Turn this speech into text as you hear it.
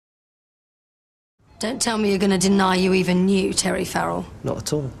Don't tell me you're going to deny you even knew Terry Farrell. Not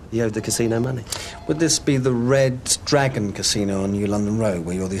at all. He owed the casino money. Would this be the Red Dragon Casino on New London Road,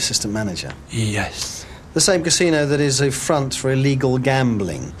 where you're the assistant manager? Yes. The same casino that is a front for illegal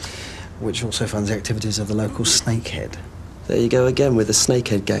gambling, which also funds the activities of the local snakehead. There you go again with the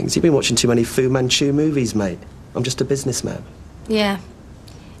snakehead gangs. You've been watching too many Fu Manchu movies, mate. I'm just a businessman. Yeah.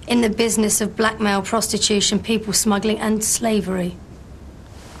 In the business of blackmail, prostitution, people smuggling and slavery.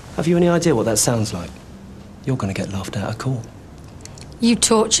 Have you any idea what that sounds like? You're going to get laughed out of court. You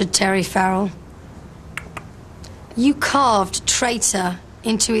tortured Terry Farrell. You carved traitor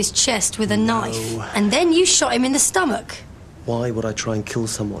into his chest with a knife, and then you shot him in the stomach. Why would I try and kill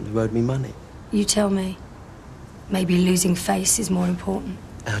someone who owed me money? You tell me. Maybe losing face is more important.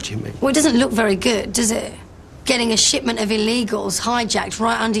 How do you mean? Well, it doesn't look very good, does it? Getting a shipment of illegals hijacked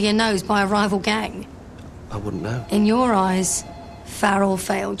right under your nose by a rival gang. I wouldn't know. In your eyes, Farrell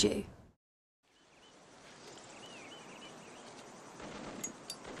failed you.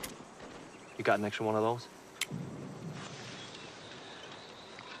 You got an extra one of those?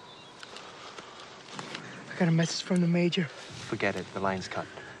 I got a message from the Major. Forget it. The line's cut.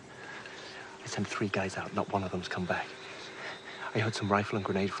 I sent 3 guys out. Not one of them's come back. I heard some rifle and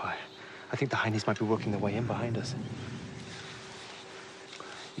grenade fire. I think the Heinies might be working their way in behind us.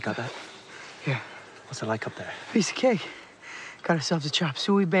 You got that? Yeah. What's it like up there? Piece of cake. Got ourselves a chop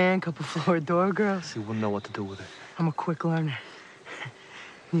suey band, couple floor door girls. You wouldn't know what to do with it. I'm a quick learner.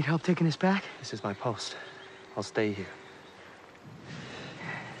 Need help taking us back? This is my post. I'll stay here.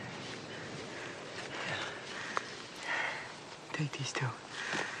 Take these 2.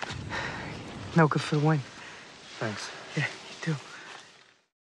 No good for the win. Thanks. Yeah, you too.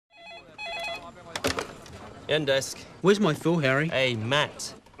 End desk. Where's my fill, Harry? Hey,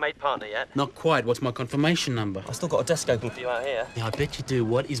 Matt. Made partner yet? Not quite. What's my confirmation number? I've still got a desk open for you out here. Yeah, I bet you do.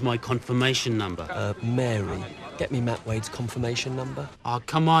 What is my confirmation number? Mary. Get me Matt Wade's confirmation number. Oh,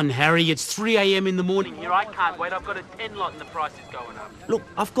 come on, Harry. It's 3 a.m. in the morning here. I can't wait. I've got a 10 lot and the price is going up. Look,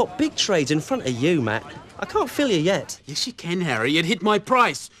 I've got big trades in front of you, Matt. I can't fill you yet. Yes, you can, Harry. It hit my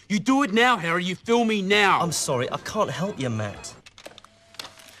price. You do it now, Harry. You fill me now. I'm sorry. I can't help you, Matt.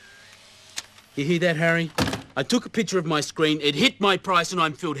 You hear that, Harry? I took a picture of my screen. It hit my price and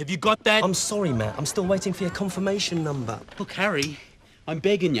I'm filled. Have you got that? I'm sorry, Matt. I'm still waiting for your confirmation number. Look, Harry, I'm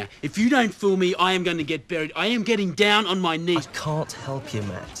begging you. If you don't fill me, I am going to get buried. I am getting down on my knees. I can't help you,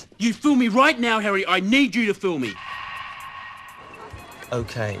 Matt. You fill me right now, Harry. I need you to fill me.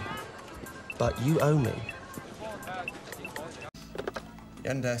 Okay. But you owe me.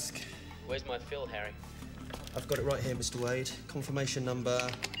 End desk. Where's my fill, Harry? I've got it right here, Mr. Wade. Confirmation number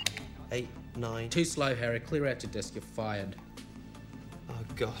 89. Too slow, Harry. Clear out your desk. You're fired. Oh,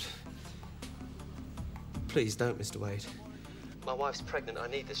 God. Please don't, Mr. Wade. My wife's pregnant. I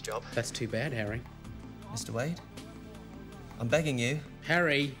need this job. That's too bad, Harry. Mr. Wade? I'm begging you.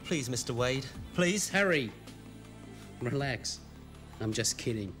 Harry. Please, Mr. Wade. Please. Harry. Relax. I'm just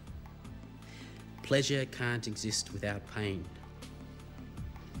kidding. Pleasure can't exist without pain.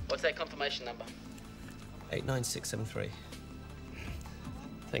 What's that confirmation number? 89673.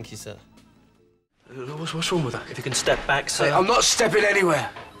 Thank you, sir. What's wrong with that? If you can step back, sir. Hey, I'm not stepping anywhere.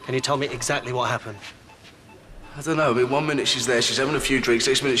 Can you tell me exactly what happened? I don't know. I mean, 1 minute she's there, she's having a few drinks,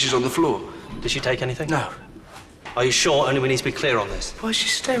 next minute she's on the floor. Did she take anything? No. Are you sure? Only we need to be clear on this. Why is she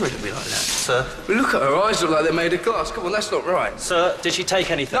staring at me like that? Sir? I mean, look at her eyes, look like they're made of glass. Come on, that's not right. Sir, did she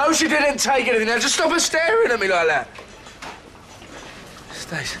take anything? No, she didn't take anything. Now, just stop her staring at me like that.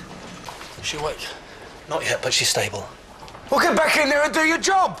 Stace, is she awake? Not yet, but she's stable. Well, get back in there and do your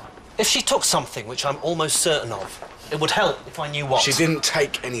job. If she took something, which I'm almost certain of, it would help if I knew what. She didn't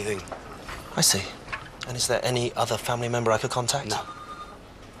take anything. I see. And is there any other family member I could contact? No.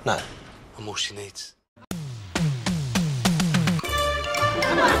 No? I'm all she needs.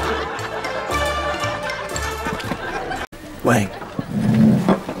 Wait.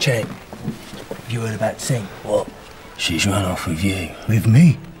 Check. You heard about Sing? What? She's run off with you. With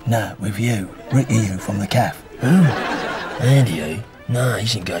me? No, with you. Ricky Hyu from the cafe. Who? Andy Hyu? No,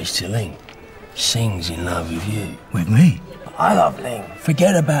 he's engaged to Ling. Sing's in love with you. With me? I love Ling.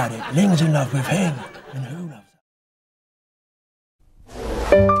 Forget about it. Ling's in love with him. And who loves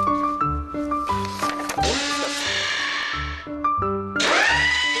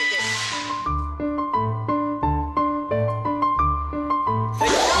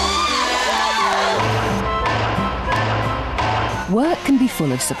Work can be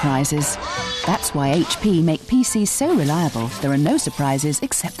full of surprises. That's why HP make PCs so reliable, there are no surprises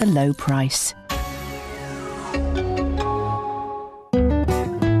except the low price.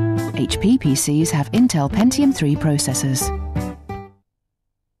 HP PCs have Intel Pentium 3 processors.